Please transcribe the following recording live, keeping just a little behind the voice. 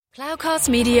Cloudcast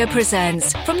Media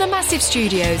presents from the massive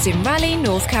studios in Raleigh,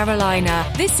 North Carolina.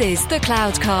 This is the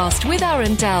Cloudcast with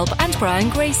Aaron Delp and Brian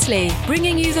Gracely,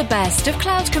 bringing you the best of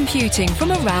cloud computing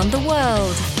from around the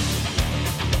world.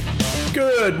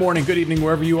 Good morning, good evening,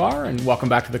 wherever you are, and welcome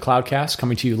back to the Cloudcast,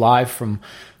 coming to you live from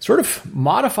sort of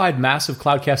modified, massive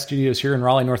Cloudcast studios here in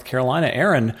Raleigh, North Carolina.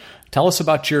 Aaron, tell us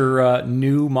about your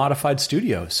new modified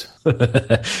studios.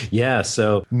 Yeah,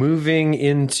 so moving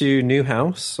into new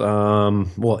house,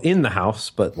 in the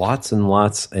house, but lots and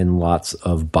lots and lots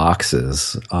of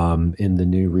boxes in the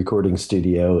new recording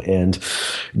studio, and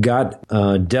got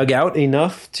dug out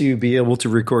enough to be able to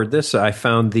record this. I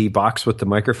found the box with the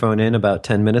microphone in about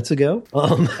 10 minutes ago.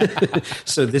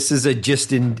 So this is a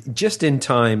just in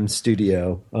time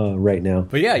studio right now.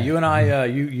 But yeah, you and I,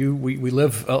 we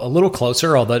live a little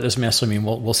closer, although that doesn't necessarily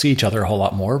mean we'll see each other a whole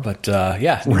lot more. But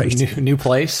yeah, right. New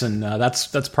place, and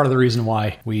that's part of the reason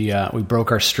why we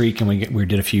broke our streak and we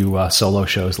did a few solo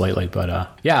shows lately. But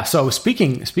yeah, so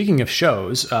speaking of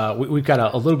shows, we've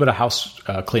got a little bit of house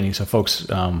cleaning, so folks,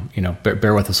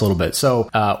 bear with us a little bit. So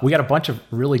we got a bunch of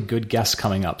really good guests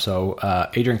coming up. So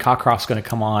Adrian Cockcroft's going to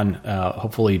come on,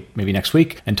 hopefully maybe next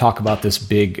week, and talk about this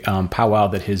big powwow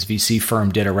that his VC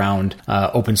firm did around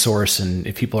open source and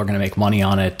if people are going to make money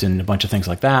on it and a bunch of things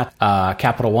like that.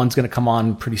 Capital One's going to come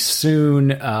on pretty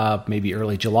soon, maybe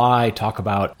early July, talk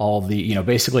about all the,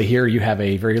 basically here you have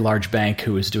a very large bank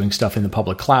who is doing stuff in the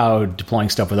public cloud, deploying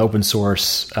stuff with open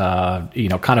source,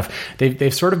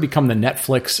 they've sort of become the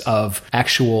Netflix of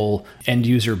actual end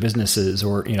user businesses,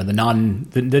 or, the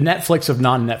Netflix of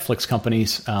non-Netflix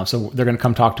companies. So they're going to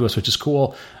come talk to us, which is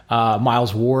cool.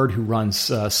 Miles Ward, who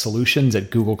runs solutions at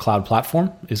Google Cloud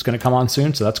Platform, is going to come on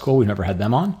soon. So that's cool. We've never had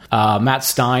them on. Matt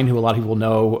Stein, who a lot of people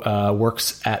know,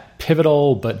 works at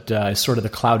Pivotal, but is sort of the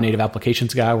cloud native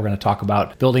applications guy. We're going to talk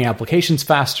about building applications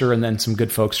faster. And then some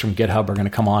good folks from GitHub are going to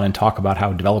come on and talk about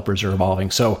how developers are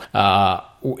evolving. So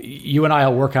you and I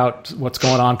will work out what's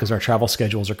going on because our travel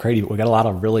schedules are crazy, but we got a lot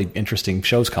of really interesting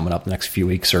shows coming up the next few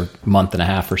weeks or month and a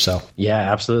half or so. Yeah,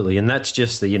 absolutely. And that's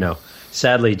just the,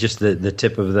 sadly, just the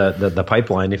tip of the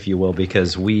pipeline, if you will,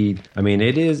 because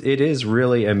it is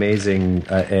really amazing,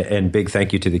 and big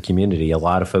thank you to the community. A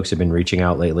lot of folks have been reaching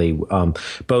out lately,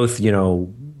 both,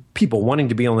 people wanting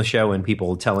to be on the show and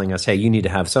people telling us, hey, you need to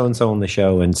have so-and-so on the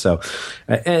show. And so,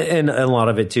 and a lot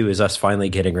of it too is us finally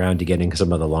getting around to getting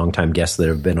some of the longtime guests that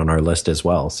have been on our list as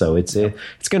well. So it's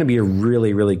going to be a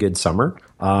really, really good summer.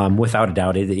 Without a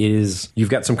doubt, it is. You've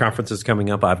got some conferences coming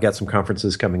up. I've got some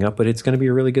conferences coming up, but it's going to be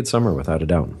a really good summer without a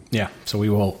doubt. Yeah. So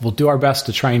we'll do our best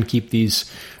to try and keep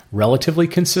these relatively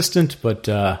consistent, but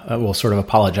we'll sort of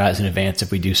apologize in advance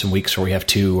if we do some weeks where we have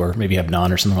two or maybe have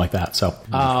none or something like that. So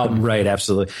right,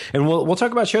 absolutely. And we'll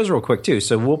talk about shows real quick too.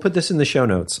 So we'll put this in the show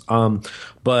notes.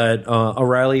 But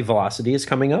O'Reilly Velocity is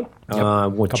coming up.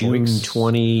 June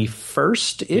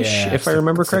 21st-ish, if I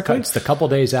remember correctly. It's the couple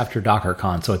days after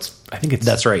DockerCon, so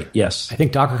that's right. Yes, I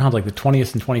think DockerCon's like the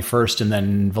 20th and 21st, and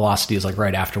then Velocity is like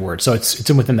right afterwards. So it's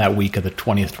within that week of the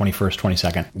 20th, 21st,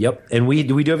 22nd. Yep, and we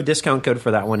do have a discount code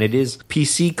for that one. It is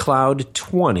PC Cloud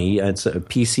 20. It's a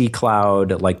PC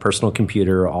Cloud, like personal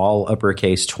computer, all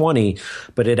uppercase 20,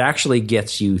 but it actually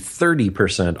gets you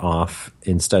 30% off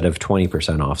instead of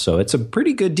 20% off. So it's a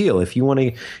pretty good deal if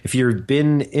you've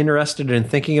been interested in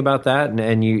thinking about that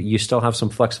and you still have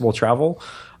some flexible travel.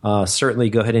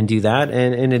 Certainly go ahead and do that.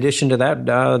 And in addition to that,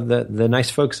 the nice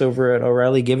folks over at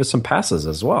O'Reilly gave us some passes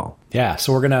as well. Yeah,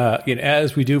 so we're going to,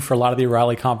 as we do for a lot of the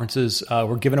O'Reilly conferences,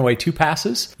 we're giving away 2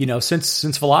 passes.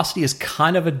 Since Velocity is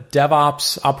kind of a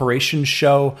DevOps operations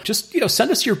show, just, send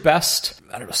us your best,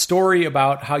 story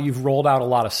about how you've rolled out a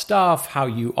lot of stuff, how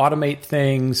you automate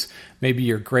things, maybe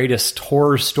your greatest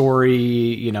horror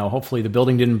story, hopefully the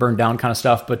building didn't burn down kind of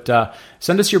stuff. But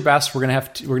send us your best. We're going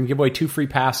to give away 2 free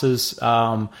passes,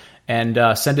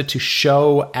 and send it to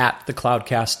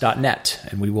show@thecloudcast.net,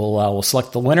 and we will we'll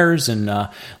select the winners and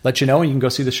let you know, and you can go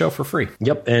see the show for free.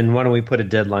 Yep. And why don't we put a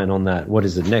deadline on that? What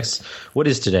is it next? What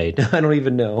is today? I don't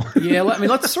even know. Yeah,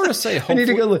 let's sort of say. I need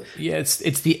to go look. Yeah, it's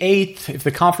the 8th. If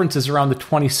the conference is around the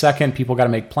 22nd, people got to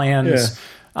make plans. Yeah.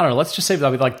 I don't know. Let's just say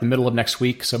that'll be like the middle of next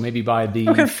week. So maybe by the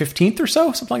 15th or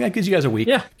so, something like that gives you guys a week.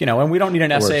 Yeah. And we don't need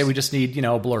an essay. We just need,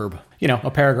 a blurb,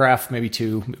 a paragraph, maybe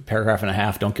 2, paragraph and a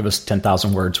half. Don't give us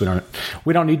 10,000 words. We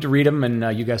don't need to read them,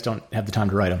 and you guys don't have the time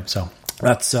to write them. So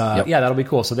that's, that'll be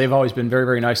cool. So they've always been very,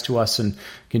 very nice to us and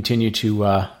continue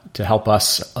to help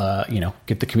us,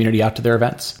 get the community out to their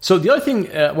events. So the other thing,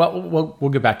 we'll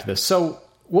get back to this. So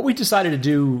what we decided to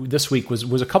do this week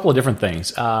was a couple of different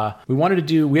things.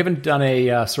 We haven't done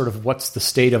a sort of what's the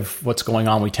state of what's going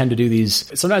on. We tend to do these,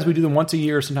 sometimes we do them once a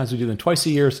year, sometimes we do them twice a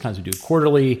year, sometimes we do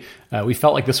quarterly. We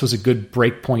felt like this was a good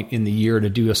break point in the year to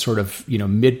do a sort of,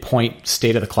 midpoint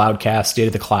state of the Cloudcast, state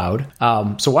of the cloud.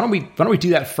 So why don't we do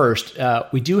that first?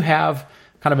 We do have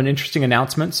kind of an interesting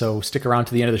announcement, so stick around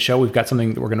to the end of the show. We've got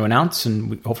something that we're going to announce,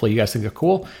 and hopefully you guys think they're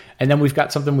cool. And then we've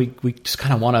got something we just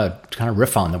kind of want to kind of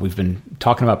riff on that we've been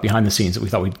talking about behind the scenes that we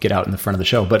thought we'd get out in the front of the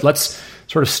show. But let's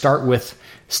sort of start with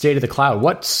state of the cloud.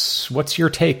 What's your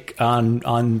take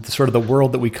on sort of the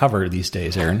world that we cover these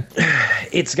days, Aaron?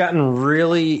 It's gotten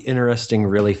really interesting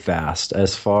really fast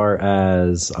as far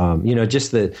as,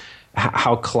 just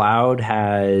how cloud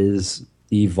has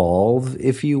evolve,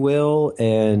 if you will,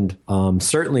 and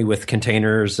certainly with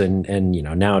containers and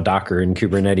now Docker and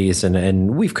Kubernetes,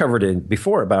 and we've covered it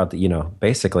before about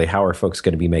basically how are folks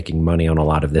going to be making money on a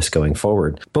lot of this going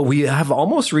forward. But we have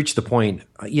almost reached the point.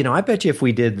 I bet you if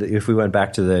we went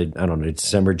back to the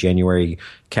December, January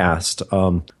cast,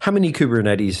 how many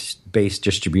Kubernetes based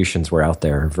distributions were out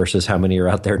there versus how many are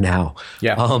out there now?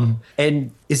 Yeah.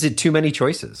 And is it too many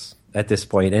choices at this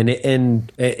point?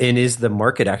 And is the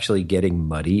market actually getting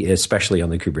muddy, especially on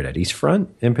the Kubernetes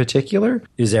front in particular?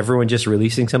 Is everyone just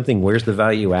releasing something? Where's the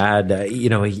value add?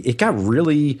 It got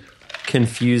really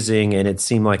confusing, and it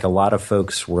seemed like a lot of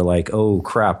folks were like, oh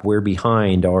crap, we're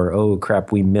behind, or oh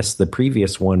crap, we missed the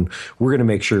previous one, we're going to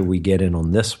make sure we get in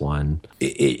on this one.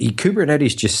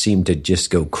 Kubernetes just seemed to just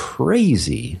go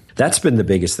crazy. That's been the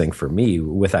biggest thing for me,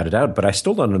 without a doubt, but I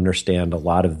still don't understand a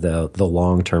lot of the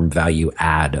long-term value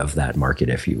add of that market,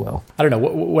 if you will. I don't know,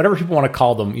 whatever people want to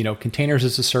call them, containers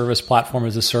as a service, platform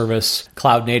as a service,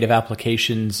 cloud native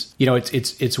applications.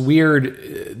 It's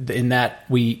weird in that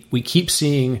we keep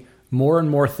seeing more and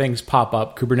more things pop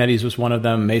up. Kubernetes was one of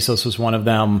them. Mesos was one of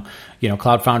them.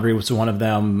 Cloud Foundry was one of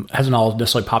them. Hasn't all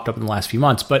necessarily popped up in the last few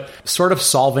months, but sort of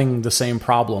solving the same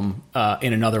problem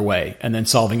in another way, and then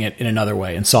solving it in another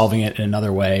way, and solving it in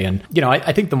another way. And,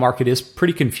 I think the market is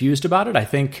pretty confused about it. I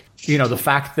think, the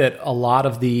fact that a lot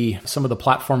of some of the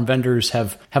platform vendors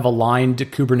have aligned to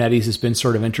Kubernetes has been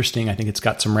sort of interesting. I think it's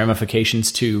got some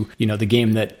ramifications to, the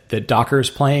game that Docker is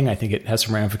playing. I think it has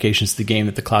some ramifications to the game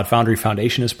that the Cloud Foundry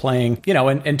Foundation is playing,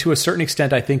 and to a certain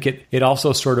extent, I think it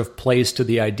also sort of plays to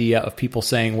the idea of people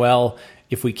saying, well,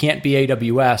 if we can't be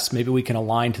AWS, maybe we can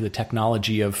align to the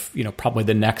technology of, probably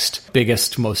the next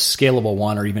biggest, most scalable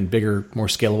one, or even bigger, more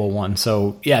scalable one.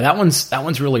 So yeah, that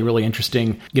one's really, really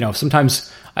interesting.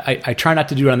 Sometimes I try not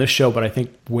to do it on this show, but I think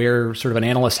wear sort of an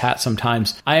analyst hat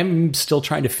sometimes. I'm still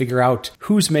trying to figure out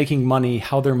who's making money,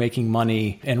 how they're making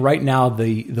money. And right now,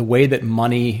 the way that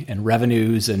money and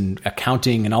revenues and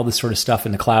accounting and all this sort of stuff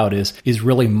in the cloud is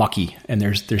really mucky. And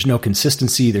there's no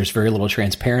consistency. There's very little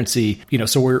transparency.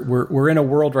 So we're in a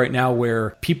world right now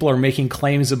where people are making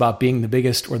claims about being the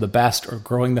biggest or the best or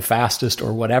growing the fastest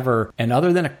or whatever. And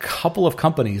other than a couple of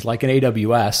companies like an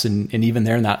AWS, and even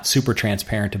they're not super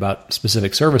transparent about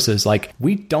specific services, like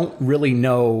we don't really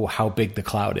know how big the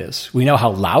cloud is. We know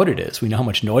how loud it is. We know how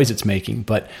much noise it's making,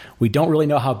 but we don't really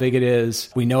know how big it is.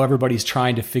 We know everybody's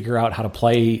trying to figure out how to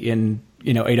play in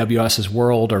AWS's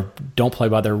world or don't play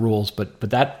by their rules. But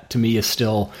that to me is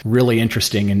still really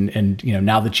interesting. And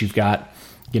now that you've got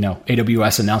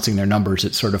AWS announcing their numbers,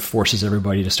 it sort of forces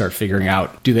everybody to start figuring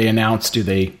out, do they announce, do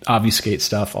they obfuscate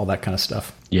stuff, all that kind of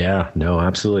stuff. Yeah, no,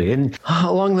 absolutely. And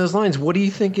along those lines, what do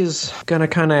you think is going to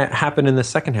kind of happen in the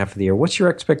second half of the year? What's your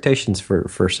expectations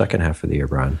for second half of the year,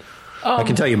 Brian? I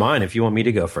can tell you mine if you want me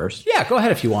to go first. Yeah, go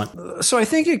ahead if you want. So I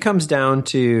think it comes down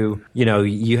to,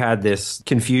 you had this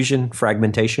confusion,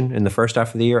 fragmentation in the first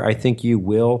half of the year. I think you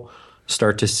will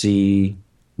start to see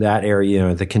that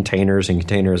area, the containers and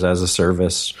containers as a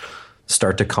service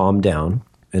start to calm down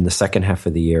in the second half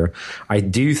of the year. I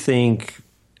do think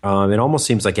it almost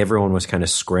seems like everyone was kind of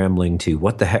scrambling to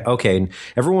what the heck. Okay, and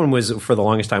everyone was for the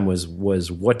longest time was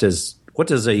what does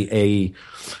a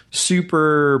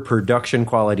super production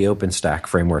quality OpenStack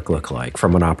framework look like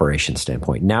from an operations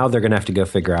standpoint? Now they're going to have to go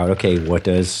figure out, okay, what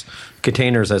does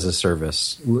containers as a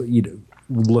service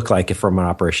look like from an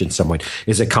operations standpoint?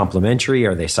 Is it complementary?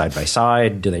 Are they side by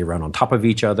side? Do they run on top of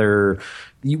each other?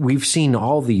 We've seen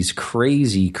all these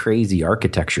crazy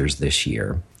architectures this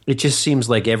year. It just seems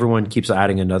like everyone keeps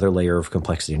adding another layer of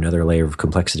complexity.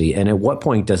 And at what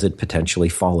point does it potentially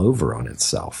fall over on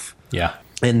itself? Yeah.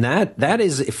 And that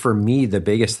is, for me, the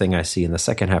biggest thing I see in the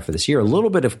second half of this year. A little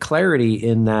bit of clarity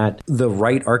in that the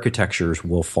right architectures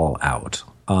will fall out.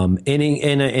 And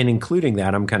including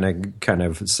that, I'm kind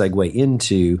of segue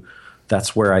into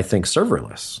that's where I think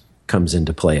serverless comes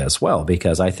into play as well,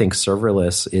 because I think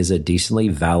serverless is a decently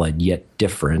valid yet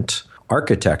different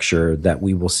architecture that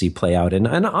we will see play out, and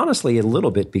honestly a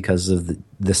little bit because of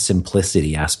the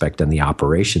simplicity aspect and the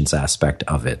operations aspect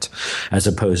of it, as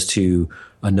opposed to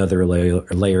another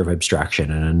layer of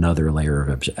abstraction and another layer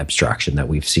of abstraction that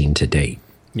we've seen to date.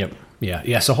 Yep.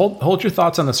 Yeah. So hold your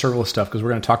thoughts on the serverless stuff, because we're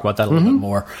going to talk about that a little bit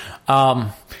more.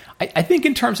 I think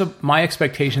in terms of my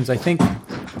expectations, I think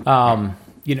I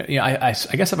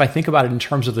guess if I think about it in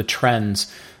terms of the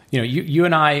trends, you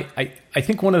and I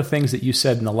think one of the things that you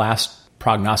said in the last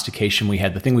prognostication we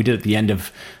had, the thing we did at the end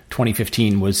of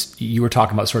 2015, was you were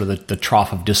talking about sort of the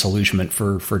trough of disillusionment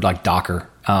for like Docker,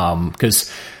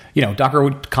 because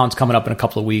DockerCon's coming up in a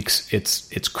couple of weeks.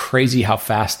 It's crazy how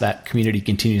fast that community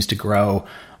continues to grow,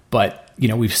 but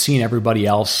we've seen everybody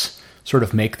else sort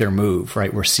of make their move,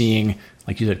 right? We're seeing,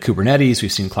 like you said, Kubernetes,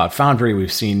 we've seen Cloud Foundry,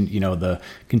 we've seen the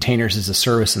containers as a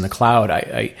service in the cloud.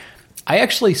 I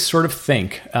actually sort of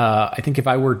think I think if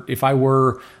I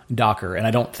were Docker, and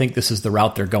I don't think this is the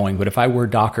route they're going, but if I were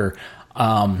Docker,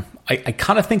 I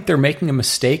kind of think they're making a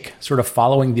mistake, sort of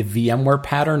following the VMware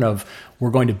pattern of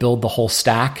we're going to build the whole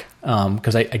stack,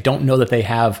 because I don't know that they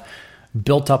have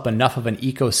built up enough of an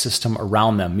ecosystem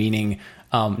around them, meaning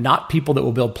not people that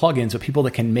will build plugins, but people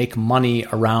that can make money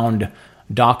around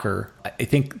Docker. I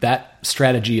think that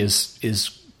strategy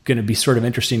is going to be sort of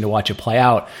interesting to watch it play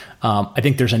out. I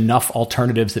think there's enough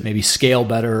alternatives that maybe scale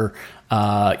better,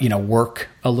 work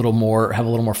a little more, have a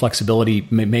little more flexibility,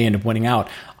 may end up winning out.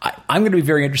 I'm going to be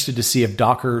very interested to see if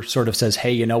Docker sort of says,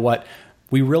 hey, you know what?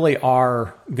 We really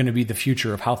are going to be the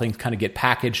future of how things kind of get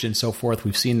packaged and so forth.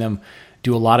 We've seen them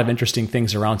do a lot of interesting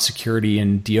things around security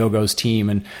and Diogo's team.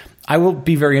 And I will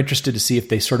be very interested to see if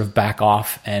they sort of back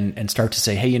off and start to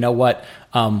say, hey, you know what?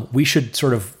 We should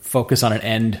sort of focus on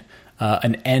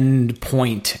an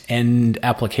end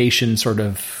application sort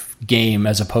of game,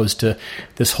 as opposed to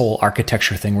this whole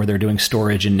architecture thing where they're doing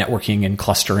storage and networking and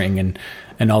clustering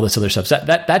and all this other stuff. So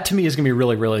that to me is going to be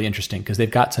really, really interesting, because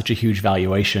they've got such a huge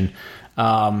valuation.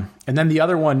 And then the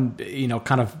other one,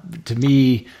 kind of to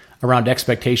me around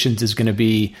expectations is going to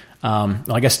be,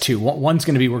 I guess two. One's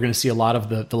going to be, we're going to see a lot of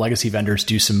the legacy vendors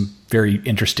do some very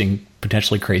interesting,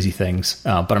 potentially crazy things,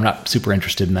 but I'm not super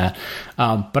interested in that.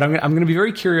 But I'm going to be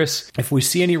very curious if we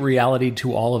see any reality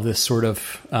to all of this sort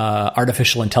of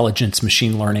artificial intelligence,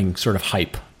 machine learning sort of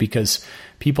hype, because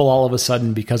people all of a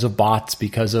sudden, because of bots,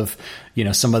 because of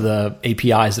some of the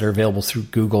APIs that are available through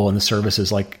Google and the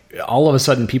services, like all of a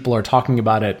sudden people are talking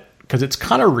about it because it's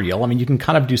kind of real. I mean, you can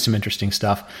kind of do some interesting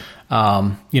stuff,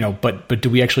 but do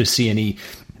we actually see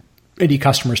any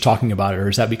customers talking about it, or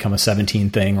does that become a 17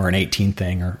 thing or an 18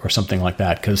 thing or something like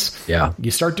that? Because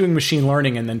you start doing machine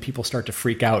learning and then people start to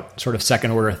freak out, sort of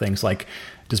second order things like,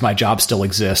 does my job still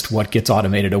exist? What gets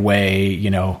automated away?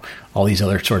 All these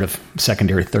other sort of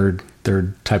secondary, third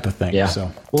type of things. Yeah.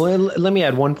 So, well, let me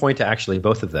add one point to actually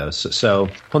both of those. So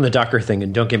on the Docker thing,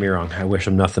 and don't get me wrong, I wish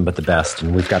them nothing but the best,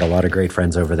 and we've got a lot of great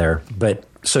friends over there. But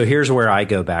so here's where I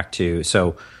go back to.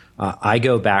 So I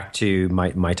go back to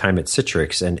my time at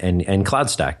Citrix and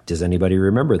CloudStack. Does anybody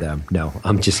remember them? No,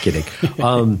 I'm just kidding.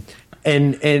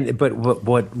 But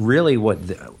what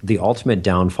the ultimate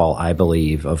downfall, I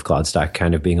believe, of CloudStack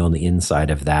kind of being on the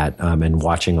inside of that and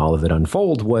watching all of it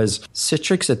unfold was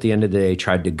Citrix at the end of the day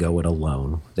tried to go it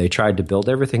alone. They tried to build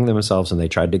everything themselves, and they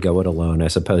tried to go it alone,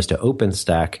 as opposed to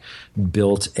OpenStack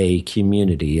built a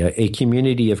community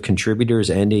of contributors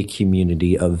and a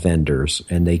community of vendors,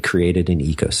 and they created an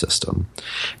ecosystem.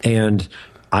 And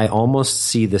I almost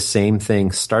see the same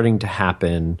thing starting to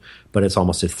happen, but it's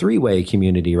almost a three-way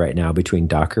community right now between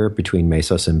Docker, between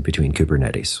Mesos, and between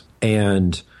Kubernetes.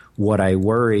 And what I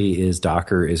worry is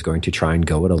Docker is going to try and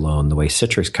go it alone, the way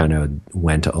Citrix kind of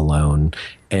went alone,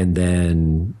 and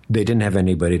then they didn't have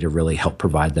anybody to really help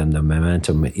provide them the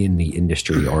momentum in the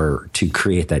industry or to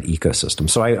create that ecosystem.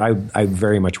 So I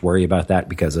very much worry about that,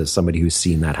 because as somebody who's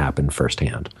seen that happen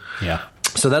firsthand. Yeah.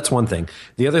 So that's one thing.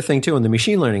 The other thing, too, in the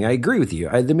machine learning, I agree with you.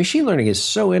 The machine learning is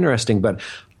so interesting, but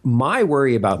my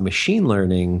worry about machine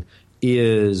learning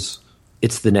is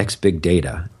it's the next big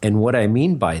data. And what I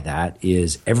mean by that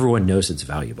is everyone knows it's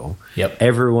valuable. Yep.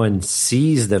 Everyone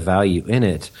sees the value in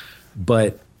it,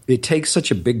 but it takes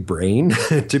such a big brain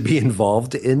to be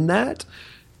involved in that.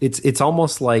 it's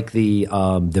almost like the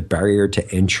barrier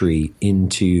to entry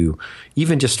into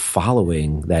even just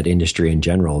following that industry in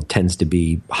general tends to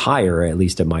be higher, at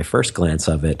least at my first glance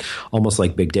of it, almost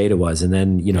like big data was. And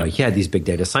then, you had these big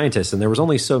data scientists, and there was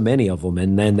only so many of them.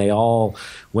 And then they all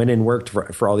went and worked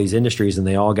for all these industries, and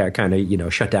they all got kind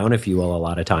of, shut down, if you will, a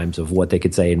lot of times of what they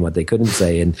could say and what they couldn't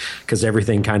say. And because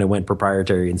everything kind of went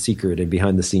proprietary and secret and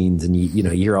behind the scenes. And, you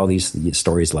hear all these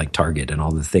stories like Target and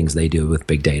all the things they do with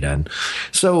big data. And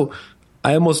so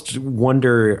I almost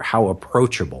wonder how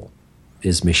approachable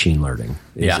is machine learning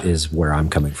is where I'm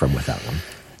coming from with that one.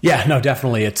 Yeah, no,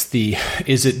 definitely.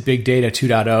 Is it big data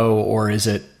 2.0, or does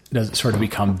it sort of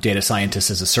become data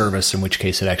scientists as a service, in which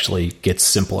case it actually gets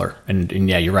simpler? And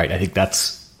yeah, you're right. I think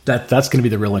that's going to be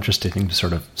the real interesting thing to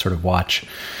sort of watch.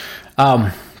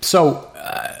 So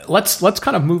let's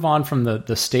kind of move on from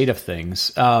the state of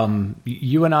things.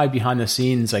 You and I behind the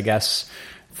scenes, I guess,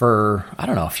 for, I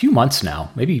don't know, a few months now,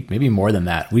 maybe more than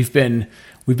that. We've been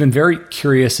very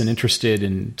curious and interested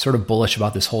and sort of bullish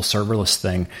about this whole serverless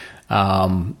thing. The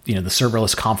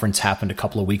serverless conference happened a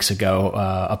couple of weeks ago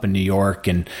up in New York,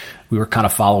 and we were kind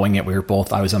of following it.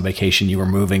 I was on vacation, you were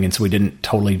moving, and so we didn't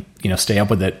totally, stay up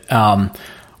with it.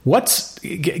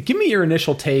 Give me your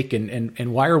initial take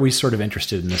and why are we sort of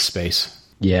interested in this space?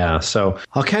 Yeah, so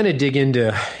I'll kind of dig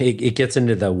into it. Gets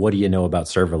into the what do you know about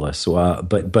serverless?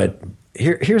 But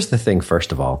here's the thing.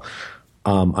 First of all,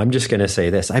 I'm just going to say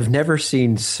this: I've never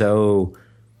seen so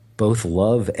both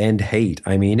love and hate.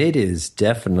 I mean, it is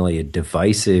definitely a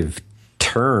divisive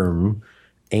term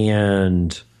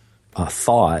and a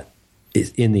thought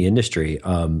in the industry.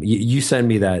 You sent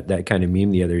me that kind of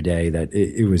meme the other day that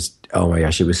it was, oh my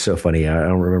gosh, it was so funny. I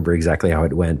don't remember exactly how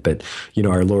it went, but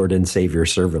our Lord and Savior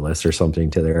serverless or something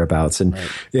to thereabouts. And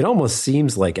right. It almost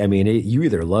seems like, you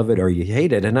either love it or you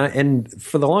hate it. And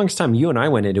for the longest time, you and I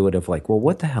went into it of like, well,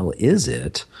 what the hell is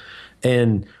it?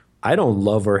 And I don't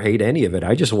love or hate any of it.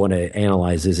 I just want to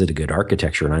analyze, is it a good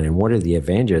architecture? And what are the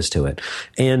advantages to it?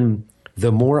 And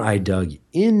the more I dug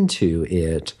into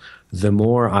it, the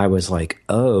more I was like,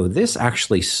 oh, this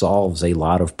actually solves a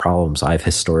lot of problems I've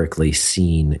historically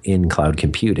seen in cloud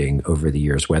computing over the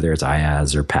years, whether it's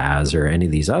IaaS or PaaS or any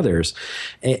of these others.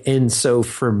 And so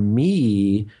for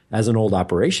me, as an old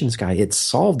operations guy, it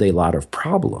solved a lot of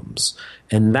problems.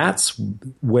 And that's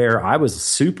where I was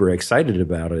super excited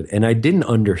about it. And I didn't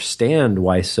understand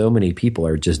why so many people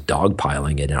are just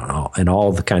dogpiling it and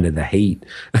all the kind of the hate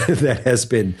that has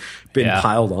been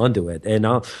piled onto it. And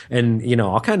I'll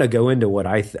kind of go into what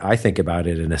I think about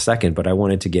it in a second, but I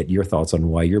wanted to get your thoughts on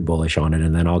why you're bullish on it.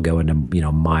 And then I'll go into,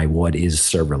 my what is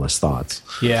serverless thoughts.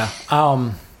 Yeah.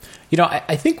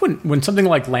 I think when something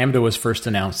like Lambda was first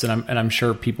announced, and I'm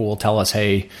sure people will tell us,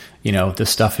 hey, this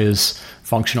stuff is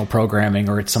functional programming,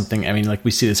 or it's something. Like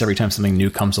we see this every time something new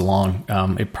comes along.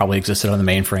 It probably existed on the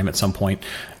mainframe at some point.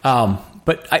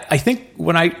 But I think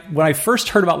when I first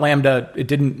heard about Lambda, it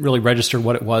didn't really register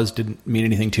what it was, didn't mean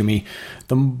anything to me.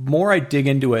 The more I dig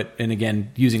into it, and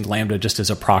again, using Lambda just as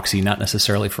a proxy, not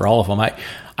necessarily for all of them,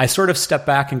 I sort of step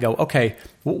back and go, okay,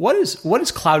 what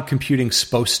is cloud computing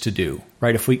supposed to do,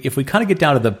 right? If we kind of get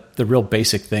down to the real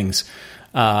basic things,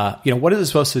 what is it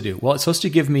supposed to do? Well, it's supposed to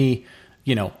give me,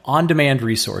 on-demand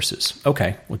resources.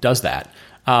 Okay, well, it does that.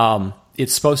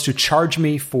 It's supposed to charge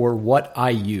me for what I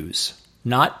use,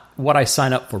 not what I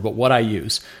sign up for, but what I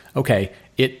use. Okay,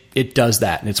 it does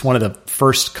that. And it's one of the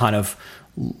first kind of,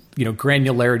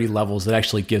 granularity levels that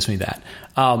actually gives me that.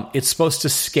 It's supposed to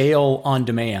scale on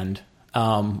demand,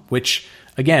 which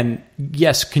again,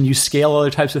 yes, can you scale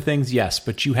other types of things? Yes,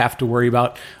 but you have to worry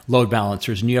about load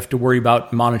balancers, and you have to worry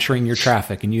about monitoring your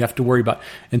traffic, and you have to worry about,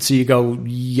 and so you go,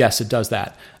 yes, it does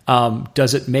that.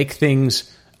 Does it make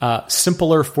things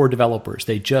simpler for developers?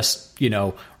 They just,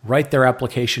 write their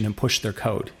application and push their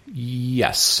code.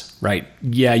 Yes, right.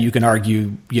 Yeah, you can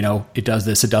argue, it does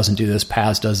this, it doesn't do this.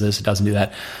 PaaS does this, it doesn't do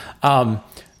that.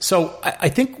 So I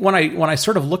think when I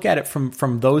sort of look at it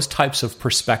from those types of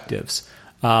perspectives,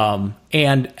 and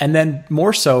then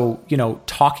more so,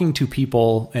 talking to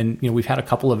people, and we've had a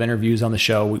couple of interviews on the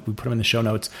show. We put them in the show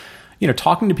notes.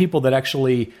 Talking to people that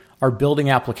actually are building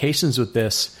applications with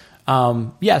this.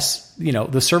 Yes,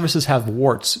 the services have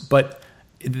warts, but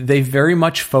they very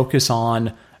much focus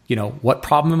on, what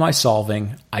problem am I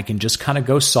solving? I can just kind of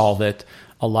go solve it.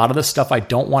 A lot of the stuff I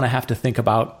don't want to have to think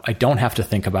about, I don't have to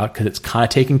think about because it's kind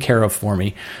of taken care of for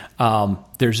me.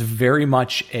 There's very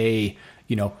much a,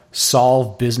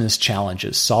 solve business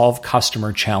challenges, solve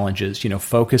customer challenges,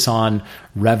 focus on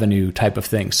revenue type of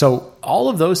thing. So all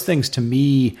of those things to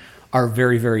me are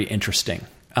very, very interesting.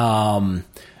 And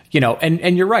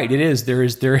you're right. It is, there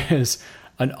is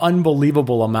an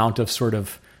unbelievable amount of sort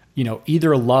of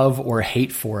either love or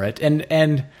hate for it.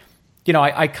 And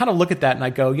I kind of look at that and I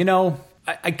go,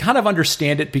 I kind of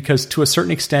understand it, because to a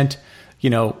certain extent,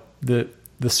 the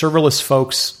serverless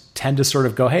folks tend to sort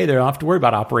of go, hey, they don't have to worry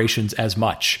about operations as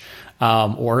much.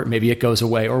 Or maybe it goes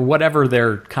away, or whatever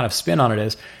their kind of spin on it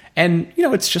is. And,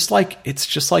 it's just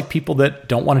like people that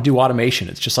don't want to do automation.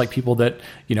 It's just like people that,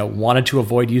 wanted to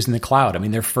avoid using the cloud. I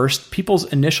mean,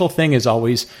 people's initial thing is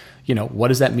always, what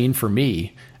does that mean for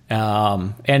me?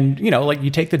 And like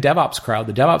you take the DevOps crowd.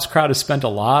 The DevOps crowd has spent a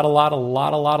lot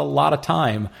of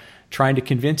time trying to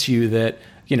convince you that,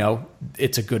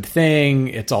 it's a good thing.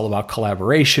 It's all about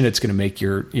collaboration. It's going to make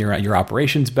your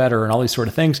operations better and all these sort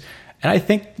of things. And I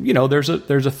think, there's a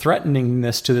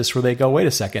threateningness to this where they go, wait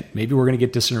a second, maybe we're going to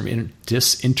get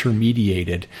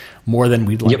disintermediated more than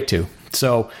we'd like to.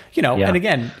 So, and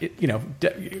again,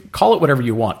 call it whatever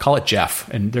you want. Call it Jeff.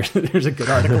 And there's a good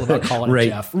article about calling it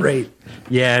Jeff. Right.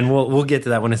 Yeah. And we'll get to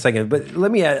that one in a second. But let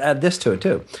me add this to it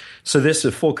too. So this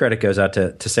full credit goes out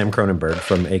to Sam Cronenberg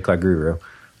from A Cloud Guru.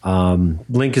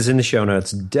 Link is in the show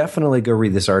notes. Definitely go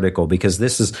read this article, because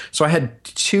so I had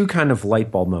two kind of light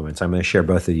bulb moments. I'm going to share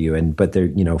both of you, but they're,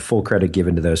 full credit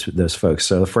given to those folks.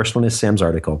 So the first one is Sam's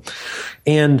article.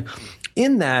 And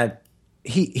in that,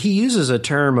 he uses a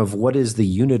term of what is the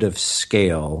unit of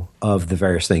scale of the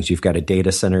various things. You've got a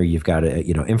data center, you've got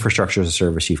infrastructure as a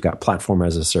service, you've got platform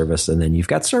as a service, and then you've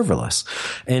got serverless.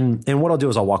 And what I'll do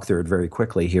is I'll walk through it very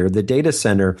quickly here. The data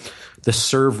center, the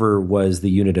server was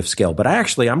the unit of scale, but I'm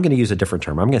going to use a different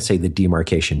term. I'm going to say the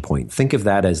demarcation point. Think of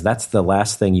that as that's the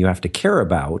last thing you have to care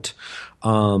about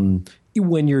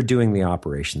when you're doing the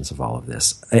operations of all of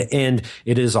this. And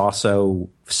it is also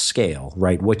scale,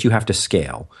 right? What you have to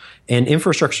scale. And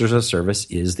infrastructure as a service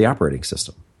is the operating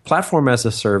system. Platform as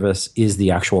a service is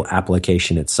the actual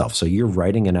application itself. So you're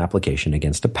writing an application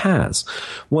against a PaaS.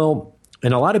 Well,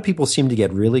 and a lot of people seem to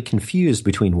get really confused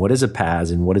between what is a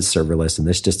PaaS and what is serverless, and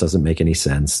this just doesn't make any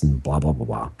sense, and blah, blah, blah,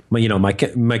 blah.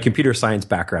 But, my computer science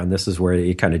background, this is where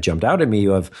it kind of jumped out at me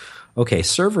of, okay,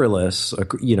 serverless,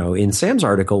 in Sam's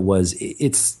article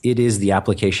it is the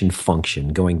application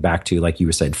function, going back to, like you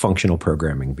were saying, functional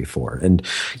programming before. And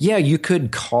yeah, you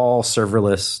could call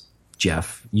serverless,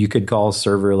 Jeff, you could call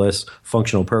serverless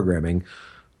functional programming.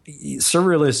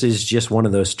 Serverless is just one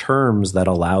of those terms that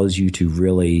allows you to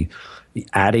really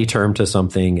add a term to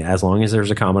something as long as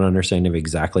there's a common understanding of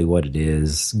exactly what it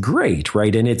is. Great,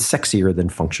 right? And it's sexier than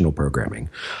functional programming.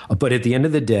 But at the end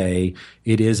of the day,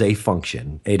 it is a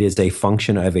function. It is a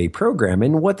function of a program.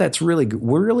 And what that's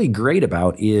really great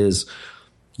about is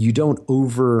you don't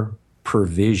over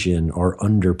provision or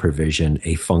under provision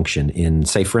a function in,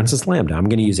 say, for instance, Lambda. I'm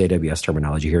going to use AWS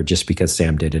terminology here just because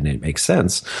Sam did it and it makes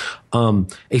sense.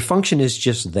 A function is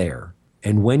just there.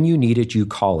 And when you need it, you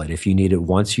call it. If you need it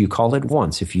once, you call it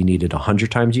once. If you need it 100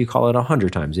 times, you call it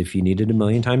 100 times. If you need it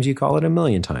 1,000,000 times, you call it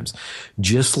 1,000,000 times.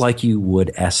 Just like you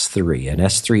would S3. An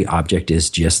S3 object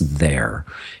is just there.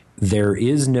 There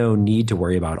is no need to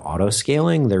worry about auto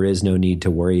scaling. There is no need to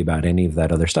worry about any of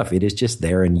that other stuff. It is just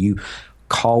there, and you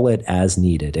call it as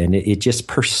needed, and it just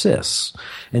persists.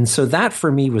 And so that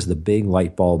for me was the big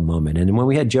light bulb moment. And when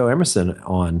we had Joe Emerson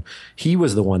on, he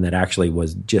was the one that actually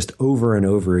was just over and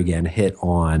over again hit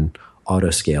on auto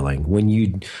scaling. When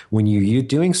you're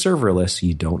doing serverless,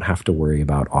 you don't have to worry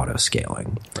about auto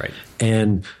scaling. Right.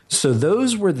 And so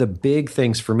those were the big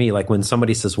things for me. Like when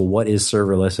somebody says, well, what is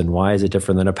serverless and why is it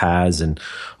different than a PaaS? And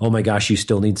oh my gosh, you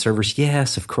still need servers.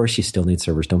 Yes, of course you still need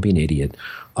servers. Don't be an idiot.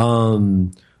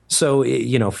 So,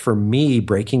 for me,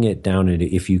 breaking it down into,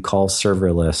 if you call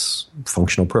serverless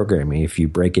functional programming, if you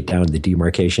break it down, the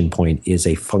demarcation point is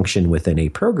a function within a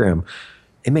program,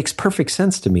 it makes perfect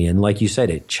sense to me. And like you said,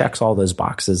 it checks all those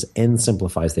boxes and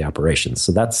simplifies the operations.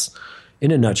 So that's,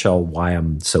 in a nutshell, why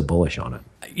I'm so bullish on it.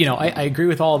 I agree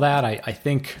with all that. I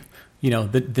think,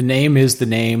 the name is the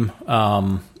name.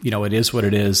 It is what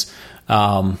it is.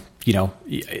 I'm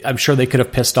sure they could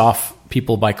have pissed off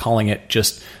people by calling it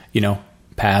just,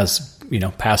 PaaS,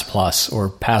 PaaS Plus or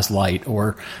PaaS Lite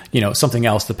or, something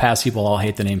else. The PaaS people all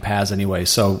hate the name PaaS anyway.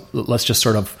 So let's just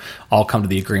sort of all come to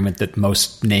the agreement that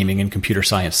most naming in computer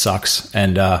science sucks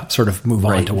and sort of move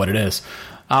on to what it is.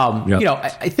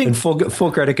 I think, and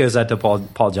full credit goes out to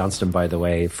Paul Johnston, by the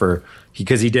way,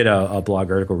 because he did a blog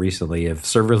article recently. If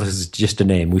serverless is just a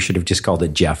name, we should have just called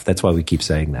it Jeff. That's why we keep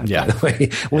saying that. Yeah. By the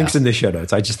way, links in the show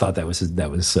notes. I just thought that was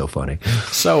so funny.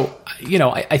 So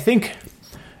I think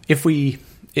if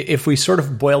we sort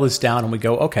of boil this down and we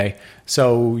go, okay,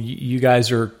 so you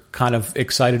guys are kind of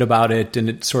excited about it, and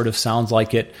it sort of sounds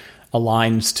like it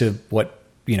aligns to what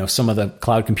some of the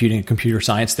cloud computing and computer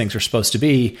science things are supposed to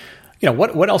be.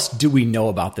 what else do we know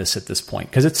about this at this point?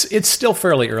 Because it's still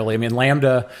fairly early. I mean,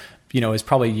 Lambda, is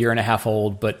probably a year and a half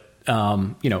old, but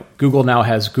Google now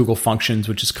has Google Functions,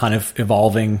 which is kind of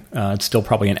evolving. It's still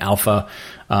probably an alpha.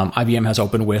 IBM has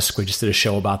OpenWhisk. We just did a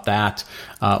show about that.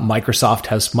 Microsoft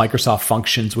has Microsoft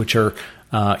Functions, which are,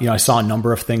 I saw a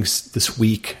number of things this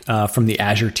week from the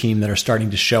Azure team that are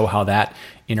starting to show how that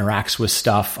interacts with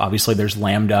stuff. Obviously, there's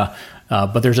Lambda,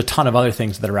 but there's a ton of other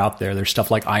things that are out there. There's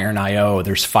stuff like Iron.io.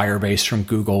 There's Firebase from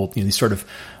Google. These sort of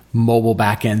mobile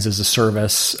backends as a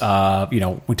service.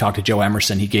 We talked to Joe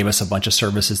Emerson. He gave us a bunch of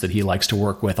services that he likes to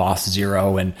work with,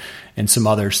 Auth0 and some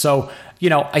others. So,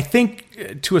 I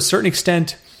think to a certain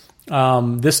extent,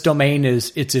 this domain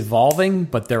it's evolving,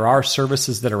 but there are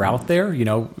services that are out there,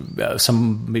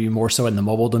 some maybe more so in the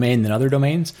mobile domain than other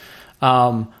domains.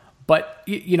 But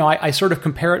I sort of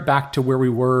compare it back to where we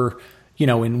were,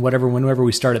 whenever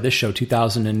we started this show,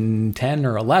 2010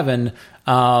 or 11,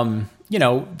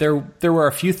 there were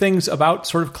a few things about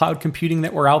sort of cloud computing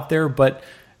that were out there, but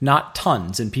not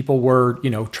tons. And people were,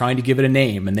 trying to give it a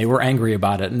name, and they were angry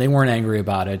about it, and they weren't angry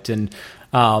about it. And,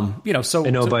 so... I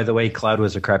know, by the way, cloud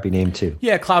was a crappy name too.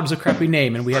 Yeah, cloud was a crappy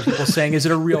name. And we had people saying, is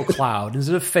it a real cloud? Is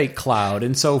it a fake cloud?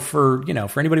 And so for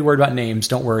anybody worried about names,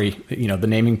 don't worry. The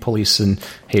naming police and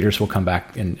haters will come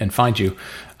back and find you.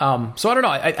 So I don't know.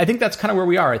 I think that's kind of where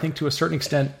we are. I think to a certain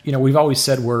extent, we've always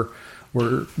said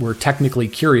we're technically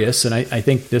curious, and I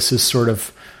think this is sort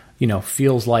of,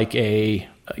 feels like a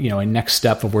next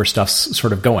step of where stuff's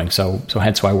sort of going. So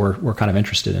hence why we're kind of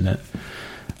interested in it.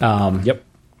 Yep.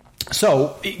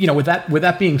 So, with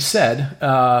that being said,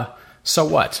 so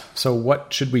what? So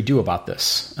what should we do about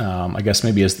this? I guess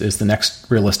maybe is the next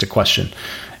realistic question.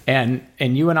 And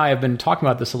you and I have been talking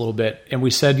about this a little bit, and we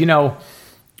said,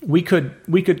 we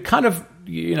could kind of,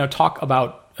 talk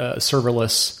about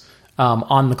serverless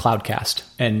on the Cloudcast,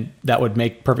 and that would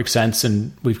make perfect sense.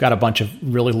 And we've got a bunch of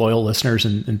really loyal listeners,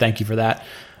 and thank you for that.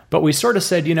 But we sort of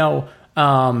said,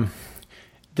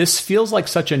 this feels like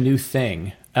such a new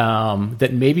thing that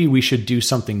maybe we should do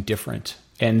something different.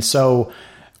 And so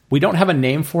we don't have a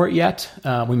name for it yet.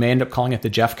 We may end up calling it the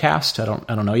Jeff Cast. I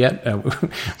don't know yet.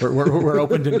 We're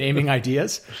open to naming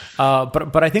ideas.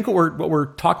 But I think what we're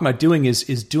talking about doing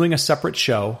is doing a separate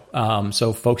show.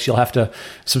 So folks, you'll have to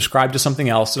subscribe to something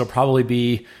else. It'll probably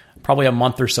be a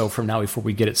month or so from now before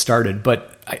we get it started.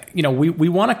 But we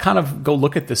want to kind of go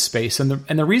look at this space. And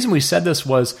the reason we said this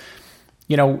was,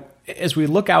 as we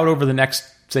look out over the next,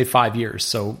 say, 5 years,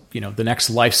 so, the next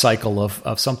life cycle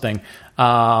of something,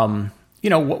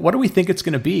 what do we think it's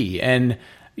going to be? And,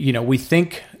 we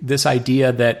think this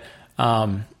idea that,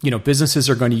 businesses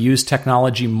are going to use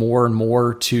technology more and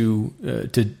more to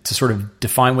sort of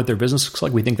define what their business looks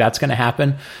like. We think that's going to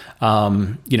happen.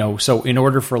 So in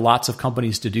order for lots of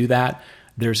companies to do that,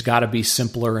 there's got to be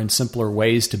simpler and simpler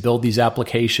ways to build these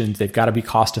applications. They've got to be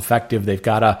cost effective. They've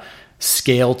got to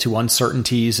scale to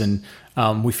uncertainties. And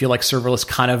we feel like serverless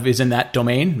kind of is in that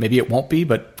domain. Maybe it won't be,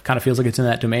 but kind of feels like it's in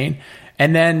that domain.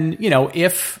 And then,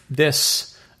 if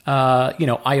this,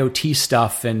 IoT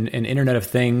stuff and Internet of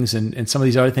Things and some of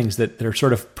these other things that are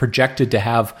sort of projected to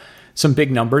have some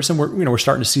big numbers, and we're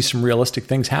starting to see some realistic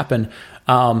things happen.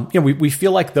 We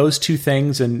feel like those two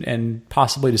things and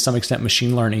possibly to some extent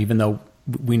machine learning, even though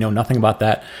we know nothing about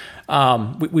that.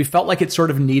 We felt like it sort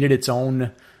of needed its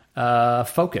own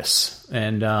focus.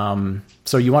 And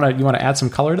so you want to add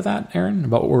some color to that, Aaron,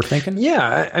 about what we're thinking?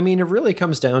 Yeah, I mean, it really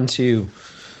comes down to,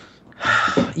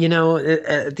 at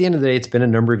the end of the day, it's been a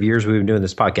number of years we've been doing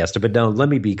this podcast. But now, let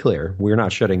me be clear. We're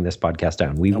not shutting this podcast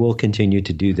down. We will continue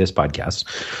to do this podcast.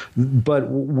 But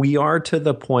we are to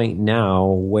the point now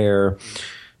where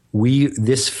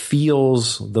this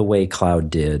feels the way cloud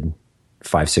did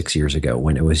 5-6 years ago,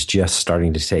 when it was just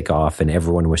starting to take off and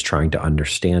everyone was trying to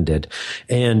understand it.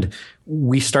 And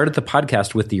we started the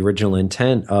podcast with the original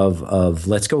intent of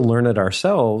let's go learn it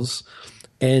ourselves.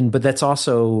 But that's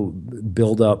also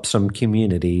build up some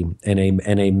community and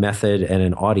a method and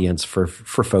an audience for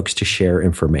folks to share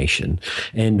information.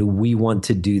 And we want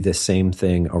to do the same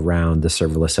thing around the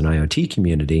serverless and IoT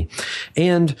community.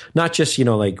 And not just,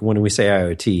 like when we say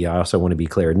IoT, I also want to be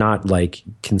clear, not like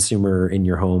consumer in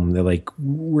your home. They're like,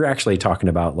 we're actually talking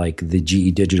about like the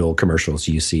GE Digital commercials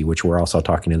you see, which we're also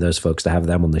talking to those folks to have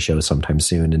them on the show sometime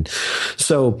soon. And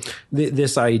so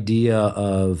this idea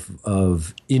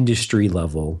of industry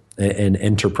level and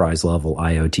enterprise level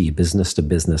IoT, business to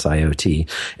business IoT.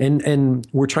 And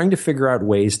we're trying to figure out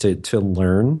ways to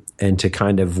learn and to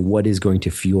kind of what is going to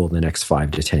fuel the next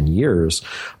 5 to 10 years.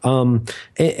 And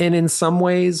in some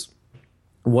ways,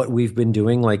 what we've been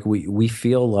doing, like we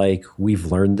feel like we've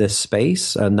learned this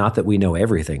space. Not that we know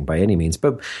everything by any means,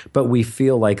 but we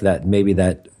feel like that maybe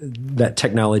that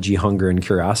technology hunger and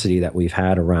curiosity that we've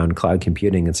had around cloud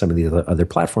computing and some of the other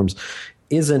platforms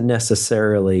isn't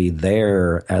necessarily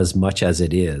there as much as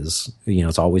it is.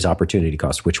 It's always opportunity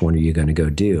cost. Which one are you going to go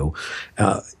do?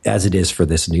 As it is for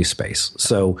this new space.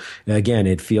 So again,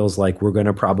 it feels like we're going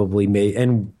to probably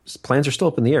and plans are still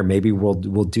up in the air. Maybe we'll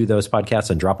do those podcasts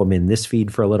and drop them in this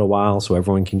feed for a little while so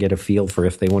everyone can get a feel for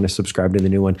if they want to subscribe to the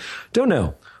new one. Don't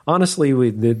know.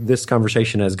 Honestly, this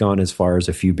conversation has gone as far as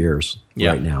a few beers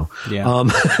right now. Yeah,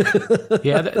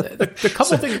 the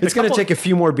couple things. It's going to take a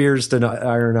few more beers to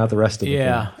iron out the rest of it.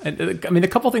 Yeah, and, I mean, the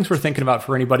couple things we're thinking about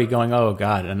for anybody going, oh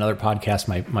God, another podcast.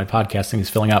 My podcasting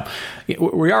is filling up.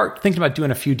 We are thinking about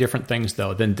doing a few different things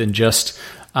though than just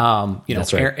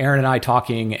That's right. Aaron and I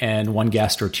talking and one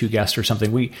guest or two guests or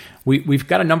something. We've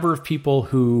got a number of people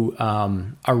who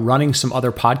are running some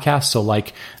other podcasts. So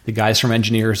like the guys from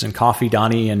Engineers and Coffee,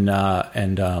 Donnie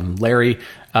and Larry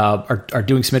are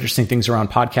doing some interesting things around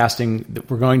podcasting.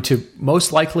 We're going to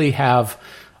most likely have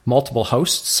multiple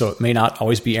hosts, so it may not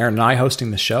always be Aaron and I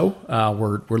hosting the show.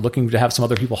 We're looking to have some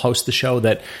other people host the show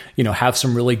that have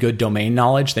some really good domain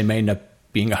knowledge. They may end up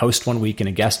being a host one week and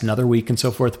a guest another week and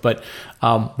so forth. But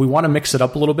we want to mix it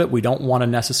up a little bit. We don't want to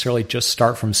necessarily just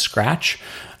start from scratch.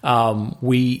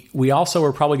 We also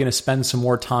are probably going to spend some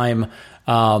more time,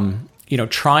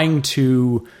 trying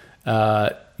to,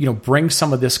 bring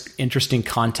some of this interesting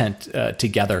content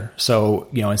together. So,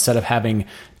 instead of having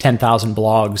 10,000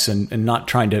 blogs and not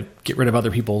trying to get rid of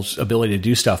other people's ability to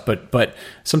do stuff, but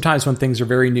sometimes when things are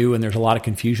very new and there's a lot of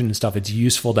confusion and stuff, it's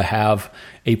useful to have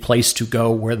a place to go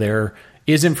where there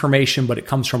is information, but it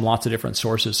comes from lots of different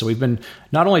sources. So we've been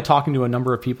not only talking to a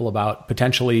number of people about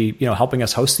potentially, helping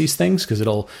us host these things, because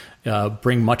it'll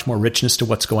bring much more richness to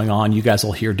what's going on. You guys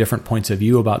will hear different points of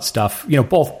view about stuff,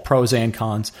 both pros and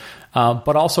cons,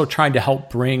 but also trying to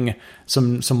help bring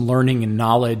some learning and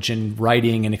knowledge and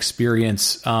writing and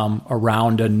experience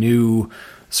around a new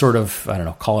sort of, I don't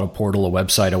know, call it a portal, a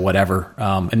website, or whatever.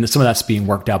 And some of that's being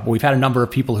worked out. But we've had a number of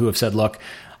people who have said, look,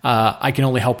 I can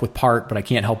only help with part, but I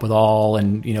can't help with all.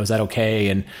 And, is that okay?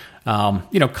 And,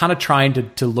 kind of trying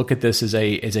to look at this as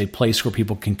a place where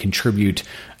people can contribute,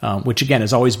 which again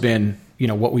has always been,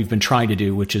 what we've been trying to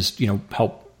do, which is,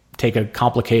 help take a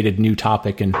complicated new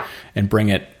topic and bring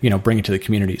it to the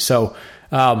community. So,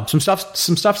 some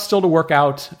stuff still to work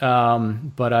out.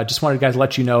 But I just wanted to guys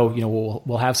let you know,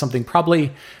 we'll have something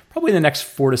probably in the next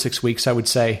 4 to 6 weeks, I would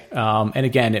say. And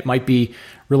again, it might be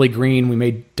really green. We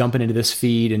may dump it into this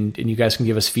feed and you guys can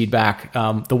give us feedback.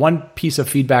 The one piece of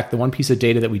feedback, the one piece of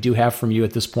data that we do have from you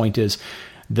at this point is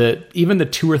even the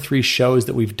 2 or 3 shows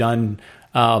that we've done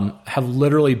have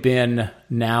literally been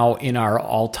now in our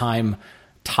all-time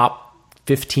top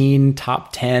 15, top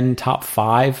 10, top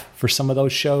 5 for some of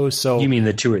those shows. So you mean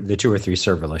the two or 3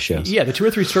 serverless shows? Yeah, the 2 or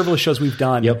 3 serverless shows we've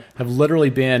done have literally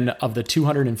been, of the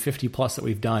 250 plus that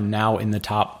we've done, now in the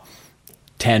top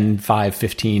 10, 5,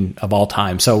 15 of all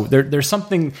time. So there's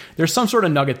some sort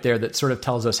of nugget there that sort of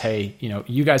tells us, hey,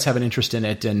 you guys have an interest in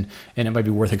it and it might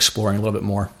be worth exploring a little bit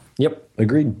more. Yep,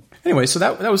 agreed. Anyway, so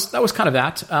that was kind of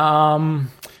that.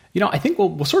 I think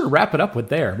we'll sort of wrap it up with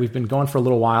there. We've been going for a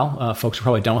little while. Folks are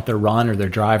probably done with their run or their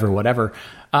drive or whatever.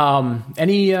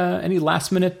 Any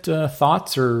last minute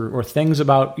thoughts or things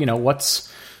about what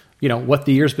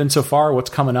the year's been so far,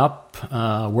 what's coming up,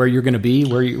 where you're going to be,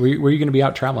 where you're going to be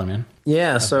out traveling, man?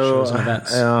 Yeah, so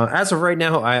as of right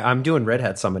now, I'm doing Red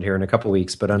Hat Summit here in a couple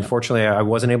weeks, but unfortunately, I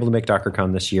wasn't able to make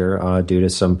DockerCon this year due to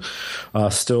some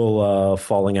still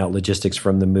falling out logistics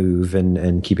from the move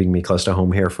and keeping me close to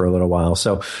home here for a little while.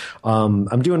 So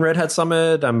I'm doing Red Hat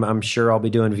Summit. I'm sure I'll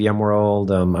be doing VMworld.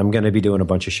 I'm going to be doing a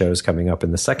bunch of shows coming up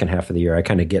in the second half of the year. I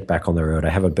kind of get back on the road. I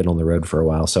haven't been on the road for a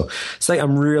while. So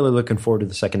I'm really looking forward to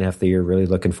the second half of the year, really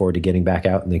looking forward to getting back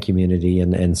out in the community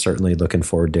and certainly looking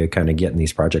forward to kind of getting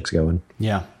these projects going.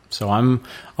 Yeah. So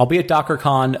I'll be at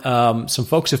DockerCon. Some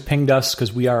folks have pinged us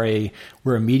because we're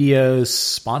a media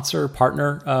sponsor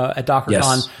partner at DockerCon.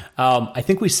 Yes. I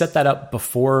think we set that up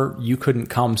before you couldn't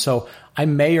come. So I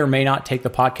may or may not take the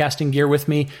podcasting gear with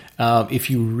me. If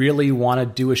you really want to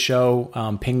do a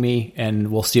show, ping me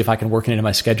and we'll see if I can work it into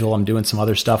my schedule. I'm doing some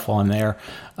other stuff while I'm there.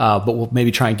 But we'll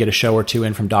maybe try and get a show or two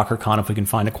in from DockerCon if we can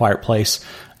find a quiet place.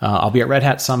 I'll be at Red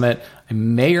Hat Summit. I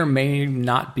may or may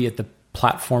not be at the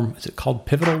platform. Is it called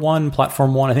Pivotal One?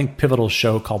 Platform One? I think Pivotal's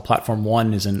show called Platform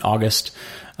One is in August.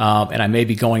 And I may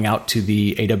be going out to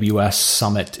the AWS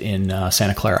Summit in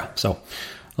Santa Clara. So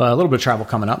a little bit of travel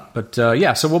coming up. But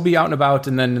yeah, so we'll be out and about.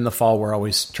 And then in the fall, we're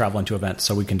always traveling to events.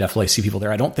 So we can definitely see people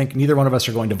there. I don't think neither one of us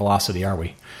are going to Velocity, are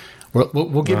we?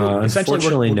 We'll give you, essentially,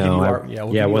 unfortunately, we'll no.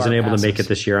 Give you I wasn't able passes. to make it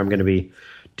this year. I'm going to be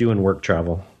doing work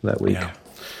travel that week. Yeah.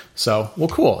 So, well,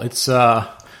 cool. It's, this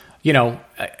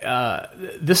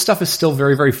stuff is still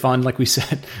very, very fun. Like we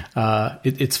said,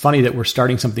 it's funny that we're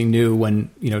starting something new when,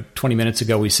 20 minutes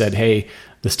ago we said, hey,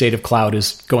 the state of cloud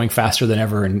is going faster than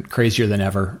ever and crazier than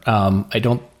ever.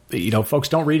 Folks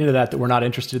don't read into that we're not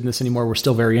interested in this anymore. We're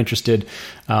still very interested.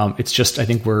 It's just, I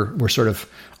think we're sort of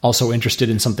also interested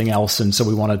in something else. And so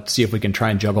we want to see if we can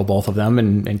try and juggle both of them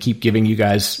and keep giving you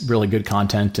guys really good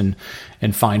content and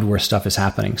find where stuff is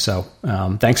happening. So,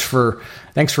 thanks for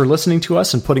listening to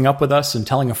us and putting up with us and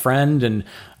telling a friend. And,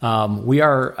 we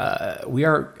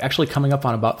are actually coming up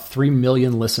on about 3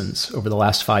 million listens over the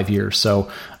last 5 years.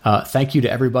 So, thank you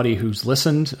to everybody who's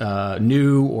listened,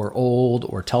 new or old,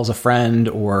 or tells a friend,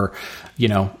 or,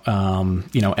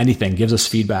 anything, gives us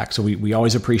feedback. So we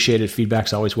always appreciate it.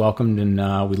 Feedback's always welcomed.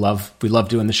 And, we love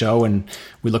doing the show, and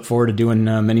we look forward to doing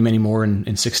many, many more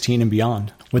in 16 and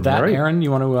beyond. With that, right. Aaron,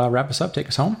 you want to wrap us up? Take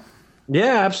us home?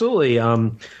 Yeah, absolutely.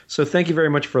 So thank you very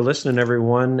much for listening,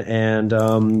 everyone,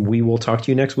 and we will talk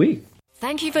to you next week.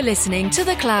 Thank you for listening to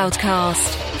the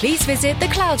Cloudcast. Please visit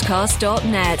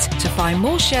thecloudcast.net to find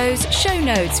more shows, show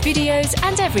notes, videos,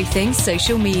 and everything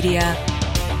social media.